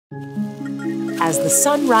As the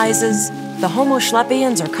sun rises, the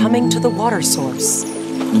Homoschlepiens are coming to the water source.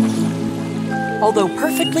 Although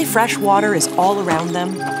perfectly fresh water is all around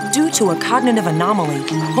them, due to a cognitive anomaly,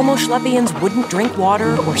 Homoschlepiens wouldn't drink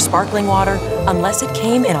water or sparkling water unless it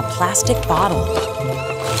came in a plastic bottle.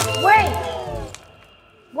 Wait!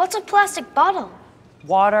 What's a plastic bottle?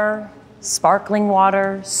 Water, sparkling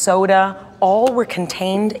water, soda, all were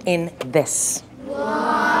contained in this.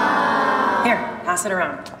 Wow. Here, pass it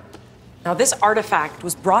around. Now, this artifact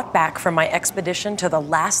was brought back from my expedition to the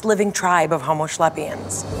last living tribe of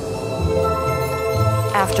Homoschlepiens.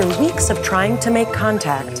 After weeks of trying to make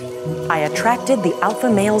contact, I attracted the alpha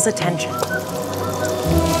male's attention.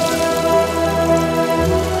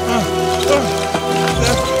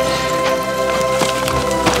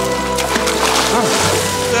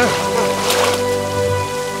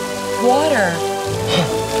 Water.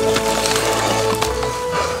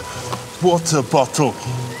 Water bottle.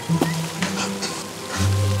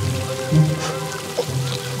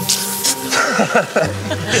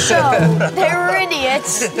 So, they were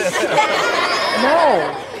idiots.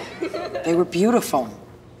 No, they were beautiful.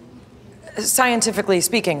 Scientifically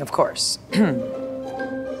speaking, of course.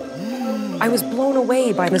 I was blown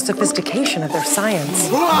away by the sophistication of their science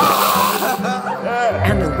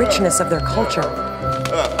and the richness of their culture.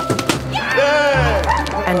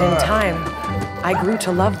 And in time, I grew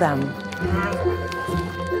to love them.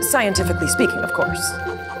 Scientifically speaking, of course.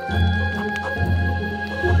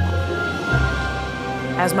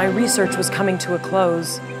 As my research was coming to a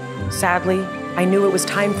close, sadly, I knew it was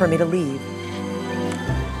time for me to leave.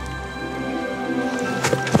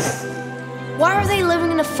 Why are they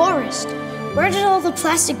living in a forest? Where did all the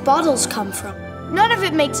plastic bottles come from? None of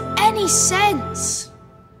it makes any sense.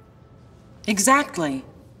 Exactly.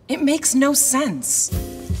 It makes no sense.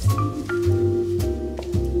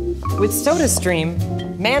 With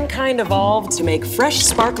Sodastream, mankind evolved to make fresh,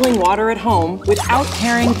 sparkling water at home without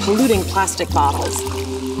carrying polluting plastic bottles.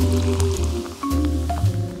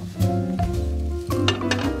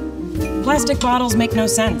 Plastic bottles make no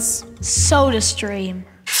sense. Sodastream.